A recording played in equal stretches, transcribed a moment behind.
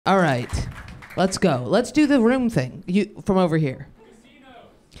All right, let's go. Let's do the room thing. From over here. Casinos.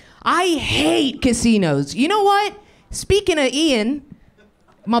 I hate casinos. You know what? Speaking of Ian,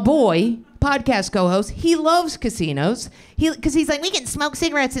 my boy, podcast co-host, he loves casinos. Because he's like, we can smoke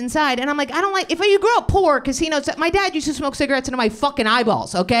cigarettes inside. And I'm like, I don't like, if you grew up poor, casinos, my dad used to smoke cigarettes into my fucking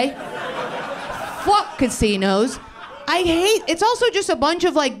eyeballs, okay? Fuck casinos. I hate, it's also just a bunch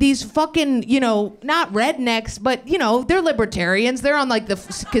of like these fucking, you know, not rednecks, but you know, they're libertarians. They're on like the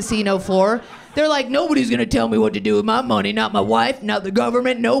casino floor. They're like, nobody's gonna tell me what to do with my money, not my wife, not the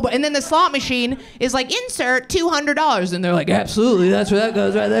government, nobody. And then the slot machine is like, insert $200. And they're like, absolutely, that's where that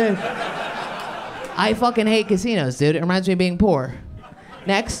goes right there. I fucking hate casinos, dude. It reminds me of being poor.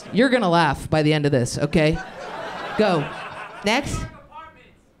 Next, you're gonna laugh by the end of this, okay? Go. Next.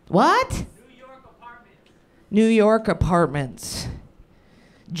 What? New York apartments.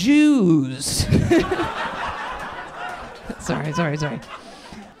 Jews. Sorry.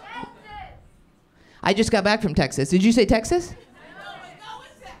 I just got back from Texas. Did you say Texas?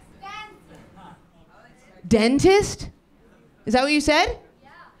 Dentist? Is that what you said? Yeah.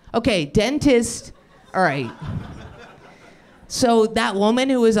 Okay, dentist. All right. So that woman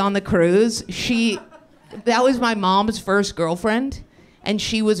who was on the cruise, that was my mom's first girlfriend, and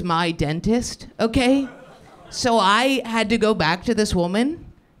she was my dentist, okay? So I had to go back to this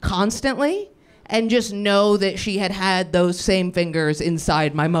woman constantly and just know that she had had those same fingers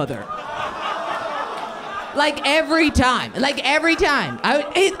inside my mother. Like every time.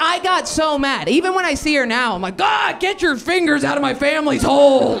 I got so mad. Even when I see her now, I'm like, God, get your fingers out of my family's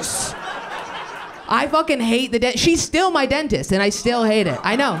holes. I fucking hate the dentist. She's still my dentist and I still hate it.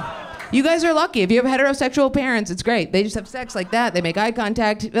 I know. You guys are lucky. If you have heterosexual parents, it's great. They just have sex like that. They make eye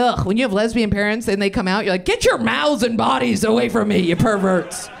contact. Ugh, when you have lesbian parents and they come out, you're like, get your mouths and bodies away from me, you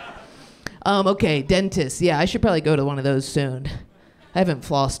perverts. Okay, dentist. Yeah, I should probably go to one of those soon. I haven't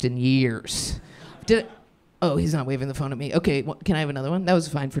flossed in years. Oh, he's not waving the phone at me. Okay, can I have another one? That was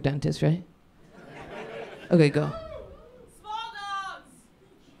fine for dentist, right? Okay, go. Small dogs.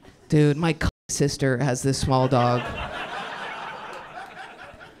 Dude, my sister has this small dog.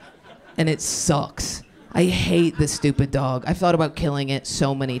 And it sucks. I hate this stupid dog. I've thought about killing it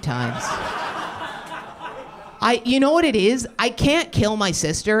so many times. You know what it is? I can't kill my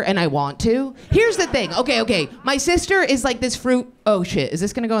sister, and I want to. Here's the thing. Okay. My sister is like this fruit. Oh, shit. Is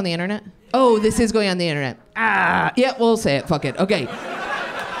this going to go on the internet? Oh, this is going on the internet. Yeah, we'll say it. Fuck it. Okay. No,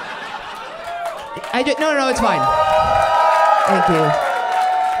 it's fine. Thank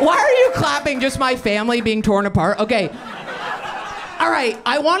you. Why are you clapping? Just my family being torn apart? Okay. All right,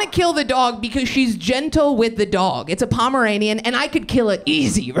 I want to kill the dog because she's gentle with the dog. It's a Pomeranian, and I could kill it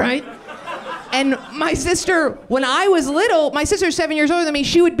easy, right? And my sister, when I was little, my sister's 7 years older than me,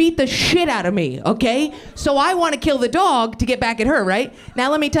 she would beat the shit out of me, okay? So I want to kill the dog to get back at her, right?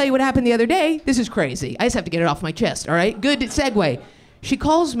 Now let me tell you what happened the other day. This is crazy. I just have to get it off my chest, all right? Good segue. She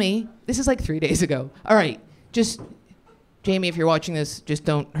calls me. This is like 3 days ago. All right, Jamie, if you're watching this, just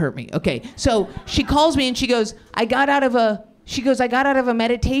don't hurt me. Okay, so she calls me and she goes, I got out of a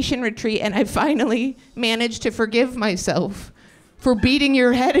meditation retreat and I finally managed to forgive myself for beating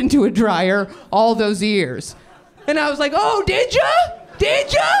your head into a dryer all those years. And I was like, oh, did ya?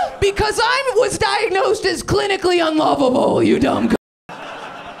 Did ya? Because I was diagnosed as clinically unlovable, you dumb c***.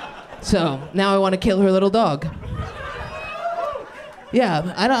 So now I want to kill her little dog.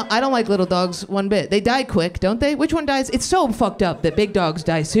 Yeah, I don't like little dogs one bit. They die quick, don't they? Which one dies? It's so fucked up that big dogs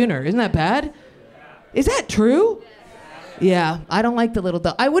die sooner. Isn't that bad? Is that true? Yeah, I don't like the little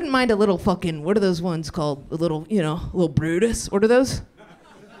dog. I wouldn't mind a little fucking, what are those ones called? A little, little Brutus. What are those?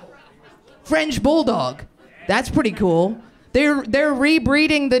 French Bulldog. That's pretty cool. They're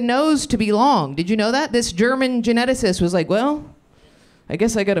rebreeding the nose to be long. Did you know that? This German geneticist was like, well, I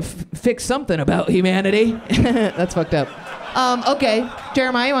guess I gotta fix something about humanity. That's fucked up. Okay,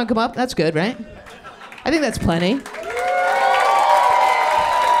 Jeremiah, you wanna come up? That's good, right? I think that's plenty.